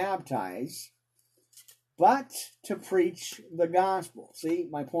to baptize, but to preach the gospel. See,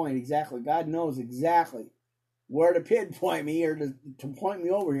 my point exactly. God knows exactly where to pinpoint me, or to point me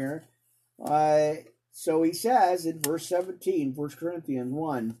over here. So he says in verse 17, 1 Corinthians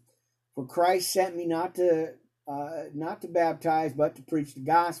 1, for Christ sent me not to baptize, but to preach the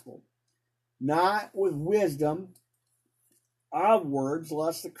gospel, not with wisdom of words,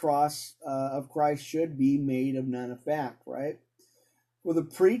 lest the cross of Christ should be made of none effect, right? For the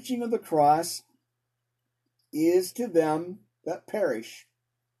preaching of the cross is to them that perish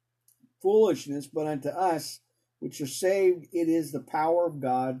foolishness, but unto us which are saved it is the power of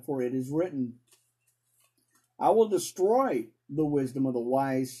God, for it is written, I will destroy the wisdom of the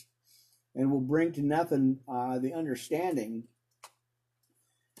wise, and will bring to nothing the understanding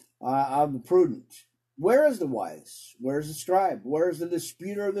of the prudent. Where is the wise? Where is the scribe? Where is the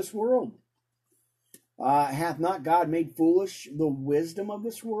disputer of this world? Hath not God made foolish the wisdom of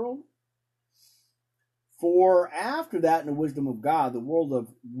this world? For after that, in the wisdom of God, the world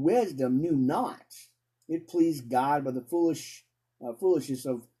of wisdom knew not. It pleased God by the foolishness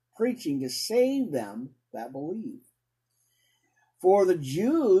of preaching to save them that believe. For the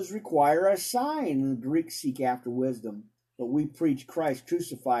Jews require a sign, and the Greeks seek after wisdom. But we preach Christ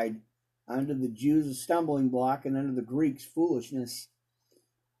crucified, unto the Jews a stumbling block, and unto the Greeks foolishness.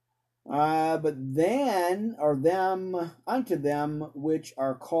 But then, or them, unto them which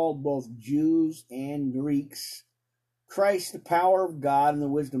are called both Jews and Greeks, Christ the power of God and the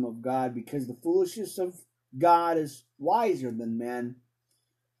wisdom of God, because the foolishness of God is wiser than men,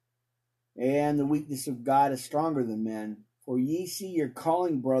 and the weakness of God is stronger than men. For ye see your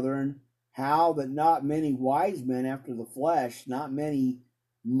calling, brethren, how that not many wise men after the flesh, not many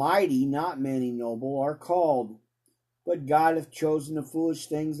mighty, not many noble, are called. But God hath chosen the foolish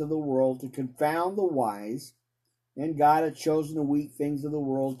things of the world to confound the wise, and God hath chosen the weak things of the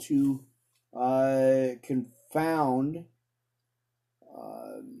world to confound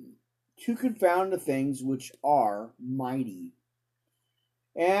the things which are mighty.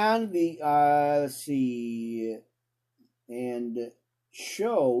 And and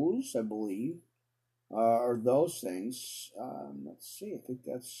chose, I believe, are those things. Let's see, I think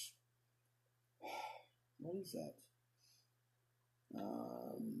that's, what is that?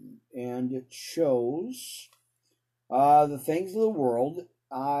 And it shows the things of the world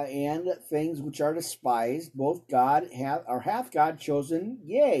and things which are despised, both God hath God chosen,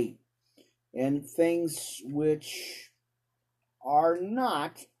 yea, and things which are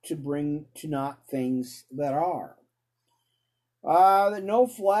not, to bring to naught things that are, That no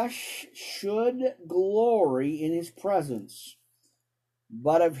flesh should glory in his presence,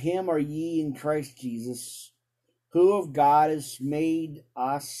 but of him are ye in Christ Jesus, who of God has made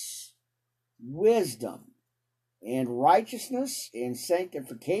us wisdom, and righteousness, and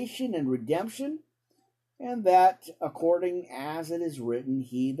sanctification, and redemption, and that according as it is written,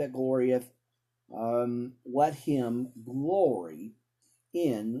 he that glorieth, let him glory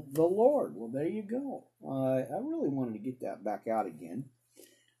in the Lord. Well, there you go. I really wanted to get that back out again.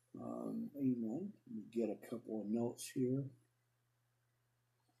 Amen. Let me get a couple of notes here.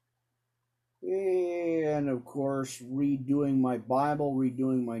 And of course, redoing my Bible,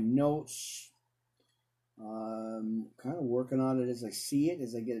 redoing my notes. Kind of working on it as I see it,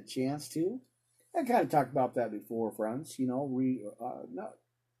 as I get a chance to. I kind of talked about that before, friends. You know,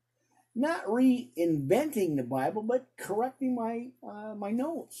 not reinventing the Bible, but correcting my my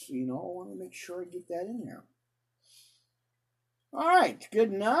notes. You know, I want to make sure I get that in there. All right,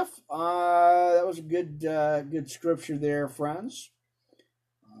 good enough. That was a good scripture there, friends.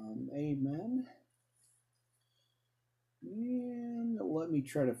 Amen. And let me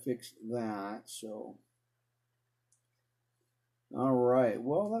try to fix that. So, all right.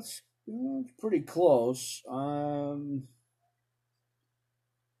 Well, that's pretty close.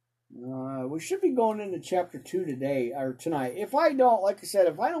 We should be going into chapter 2 today or tonight. If I don't, like I said,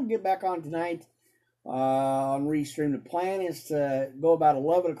 if I don't get back on tonight on Restream, the plan is to go about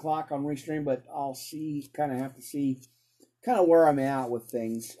 11 o'clock on Restream, but I'll see, kind of have to see kind of where I'm at with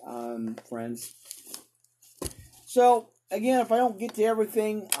things, friends. So, again, if I don't get to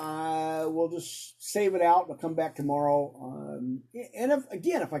everything, we'll just save it out. I'll come back tomorrow. And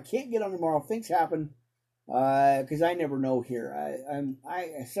if I can't get on tomorrow, things happen. Because I never know here.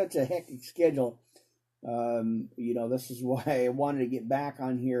 I such a hectic schedule. You know, this is why I wanted to get back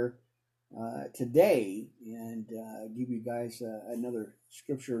on here today and give you guys another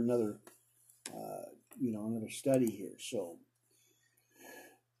scripture, another study here. So,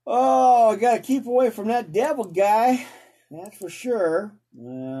 I got to keep away from that devil guy. That's for sure.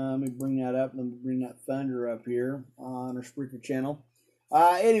 Let me bring that up. Let me bring that thunder up here on our Spreaker channel.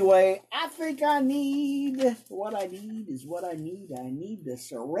 Anyway, I think what I need is what I need. I need the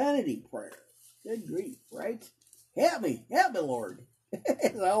serenity prayer. Good grief, right? Help me, Lord.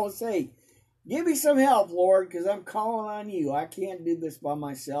 As I always say, give me some help, Lord, because I'm calling on you. I can't do this by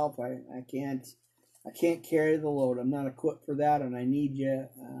myself. I can't carry the load. I'm not equipped for that, and I need you.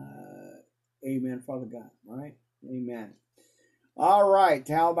 Amen, Father God. All right? Amen. All right,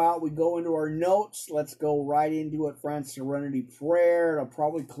 how about we go into our notes? Let's go right into it, friends. Serenity prayer. I'll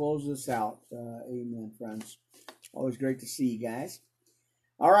probably close this out. Amen, friends. Always great to see you guys.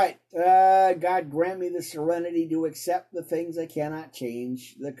 All right, God grant me the serenity to accept the things I cannot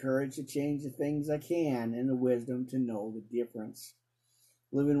change, the courage to change the things I can, and the wisdom to know the difference.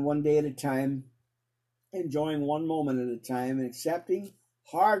 Living one day at a time, enjoying one moment at a time, and accepting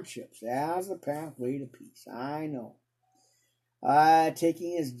hardships as the pathway to peace. I know.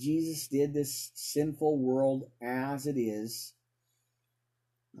 Taking as Jesus did this sinful world as it is,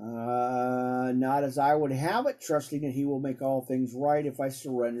 not as I would have it, trusting that he will make all things right if I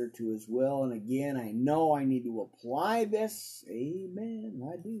surrender to his will. And again, I know I need to apply this. Amen.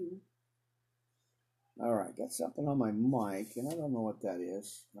 I do. All right, got something on my mic, and I don't know what that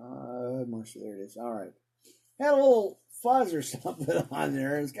is. Mercy, there it is. All right. Had a little fuzz or something on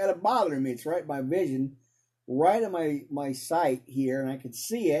there. It's kind of bothering me. It's right by vision. Right in my sight here, and I can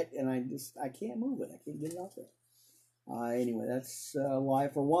see it, and I can't move it. I can't get it out there. Anyway, that's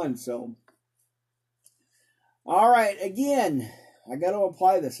live for one. So, all right. Again, I got to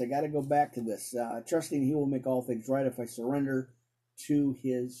apply this. I got to go back to this. Trusting he will make all things right if I surrender to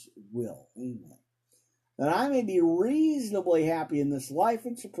his will. Amen. That I may be reasonably happy in this life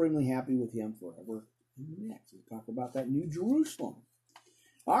and supremely happy with him forever. Next, we'll talk about that New Jerusalem.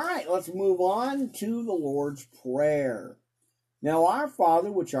 All right, let's move on to the Lord's Prayer. Now, our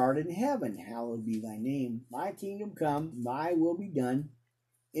Father, which art in heaven, hallowed be thy name. Thy kingdom come, thy will be done,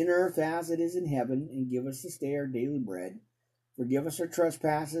 in earth as it is in heaven, and give us this day our daily bread. Forgive us our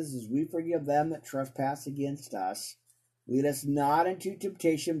trespasses, as we forgive them that trespass against us. Lead us not into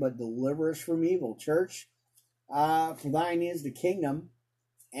temptation, but deliver us from evil. Church, for thine is the kingdom,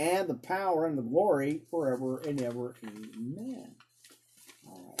 and the power, and the glory, forever and ever. Amen.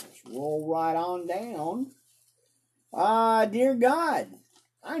 Let's roll right on down. Dear God,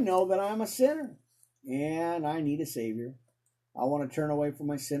 I know that I'm a sinner and I need a Savior. I want to turn away from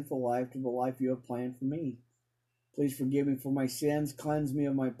my sinful life to the life you have planned for me. Please forgive me for my sins, cleanse me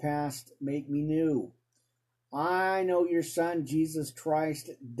of my past, make me new. I know your Son, Jesus Christ,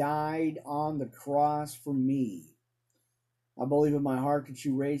 died on the cross for me. I believe in my heart that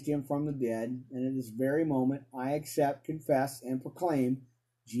you raised him from the dead, and at this very moment I accept, confess, and proclaim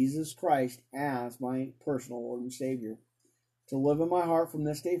Jesus Christ as my personal Lord and Savior to live in my heart from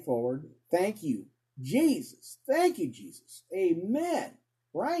this day forward. Thank you, Jesus. Thank you, Jesus. Amen.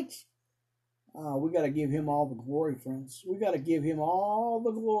 Right? We got to give him all the glory, friends. We got to give him all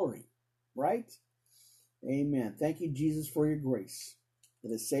the glory. Right? Amen. Thank you, Jesus, for your grace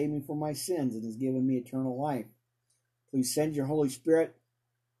that has saved me from my sins and has given me eternal life. Please send your Holy Spirit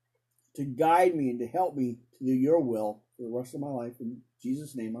to guide me and to help me to do your will for the rest of my life. In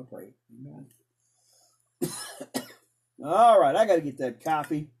Jesus' name I pray. Amen. All right, I got to get that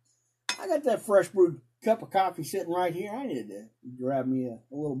coffee. I got that fresh brewed cup of coffee sitting right here. I need to grab me a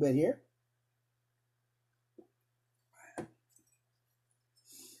little bit here.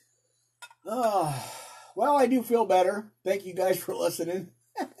 Well, I do feel better. Thank you guys for listening.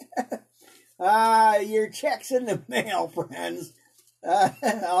 Your check's in the mail, friends.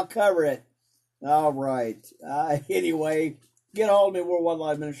 I'll cover it. All right. Anyway, get a hold of me, Worldwide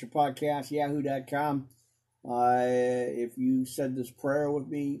Live Ministry Podcast, yahoo.com. If you said this prayer with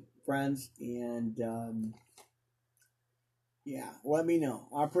me, friends, and let me know.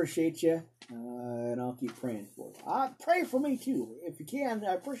 I appreciate you, and I'll keep praying for you. Pray for me too, if you can.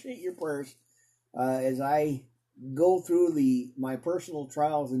 I appreciate your prayers as I go through my personal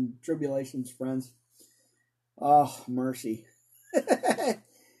trials and tribulations, friends. Oh, mercy.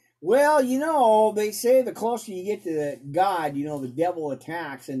 Well, they say the closer you get to God, the devil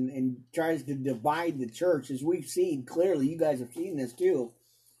attacks and tries to divide the church, as we've seen clearly. You guys have seen this too.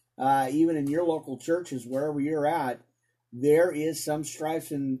 Even in your local churches, wherever you're at, there is some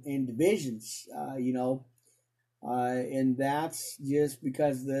strifes and divisions, and that's just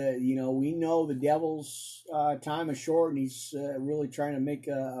because we know the devil's time is short, and he's really trying to make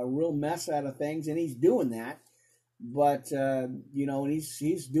a real mess out of things, and he's doing that. But and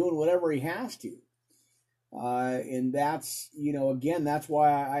he's doing whatever he has to, and that's again, that's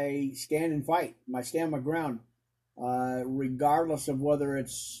why I stand and fight. I stand my ground, regardless of whether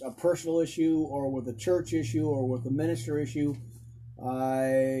it's a personal issue or with a church issue or with a minister issue.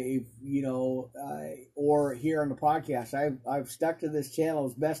 Or here on the podcast, I've stuck to this channel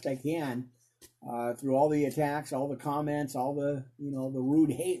as best I can through all the attacks, all the comments, all the the rude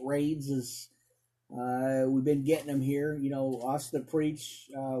hate raids. We've been getting them here. Us that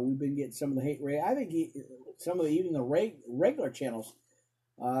preach, we've been getting some of the hate raids. I think some of even the regular channels,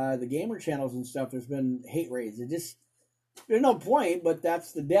 the gamer channels and stuff. There's been hate raids. There's no point, but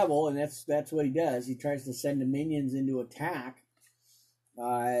that's the devil, and that's what he does. He tries to send the minions into attack.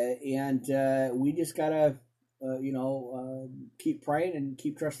 And we just gotta, keep praying and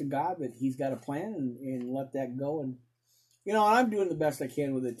keep trusting God that He's got a plan and let that go. And I'm doing the best I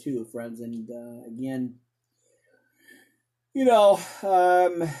can with it too, friends. And again,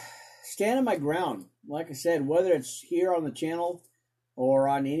 standing my ground. Like I said, whether it's here on the channel or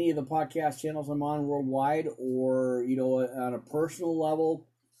on any of the podcast channels I'm on worldwide, or on a personal level,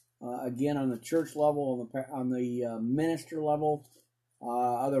 again on the church level, on the minister level.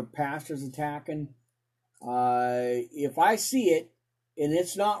 Other pastors attacking. If I see it and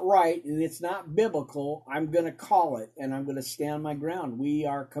it's not right and it's not biblical, I'm going to call it and I'm going to stand my ground. We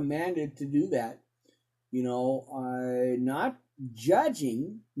are commanded to do that. Not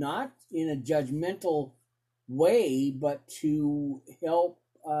judging, not in a judgmental way, but to help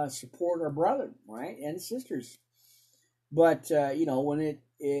support our brethren, right, and sisters. But when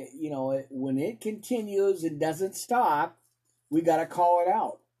it continues and doesn't stop, we got to call it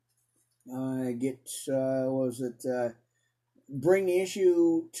out. Bring the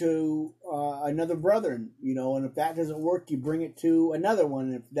issue to another brethren, and if that doesn't work, you bring it to another one.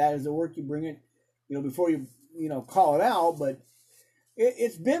 And if that doesn't work, you bring it, before you call it out. But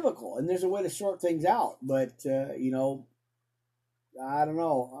it's biblical, and there's a way to sort things out. But I don't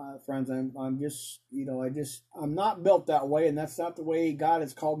know, friends. I'm just, I'm not built that way, and that's not the way God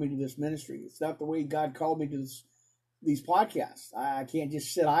has called me to this ministry. It's not the way God called me to these podcasts. I can't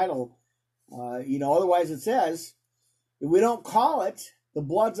just sit idle. Otherwise it says, if we don't call it, the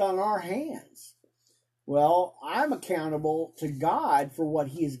blood's on our hands. Well, I'm accountable to God for what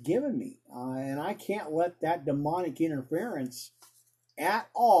He has given me. And I can't let that demonic interference at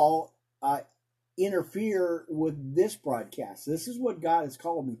all interfere with this broadcast. This is what God has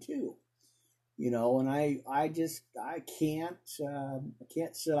called me to. And I can't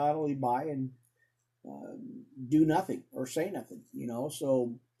sit idly by and do nothing or say nothing,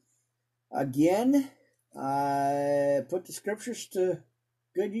 So again, put the scriptures to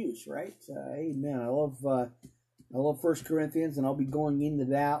good use, right? Amen. I love 1 Corinthians, and I'll be going into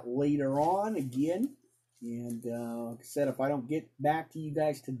that later on again. And like I said, if I don't get back to you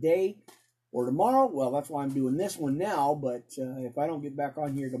guys today or tomorrow, well, that's why I'm doing this one now. But if I don't get back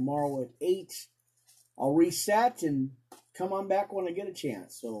on here tomorrow at 8, I'll reset and come on back when I get a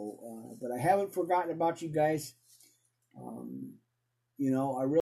chance. So, but I haven't forgotten about you guys. I really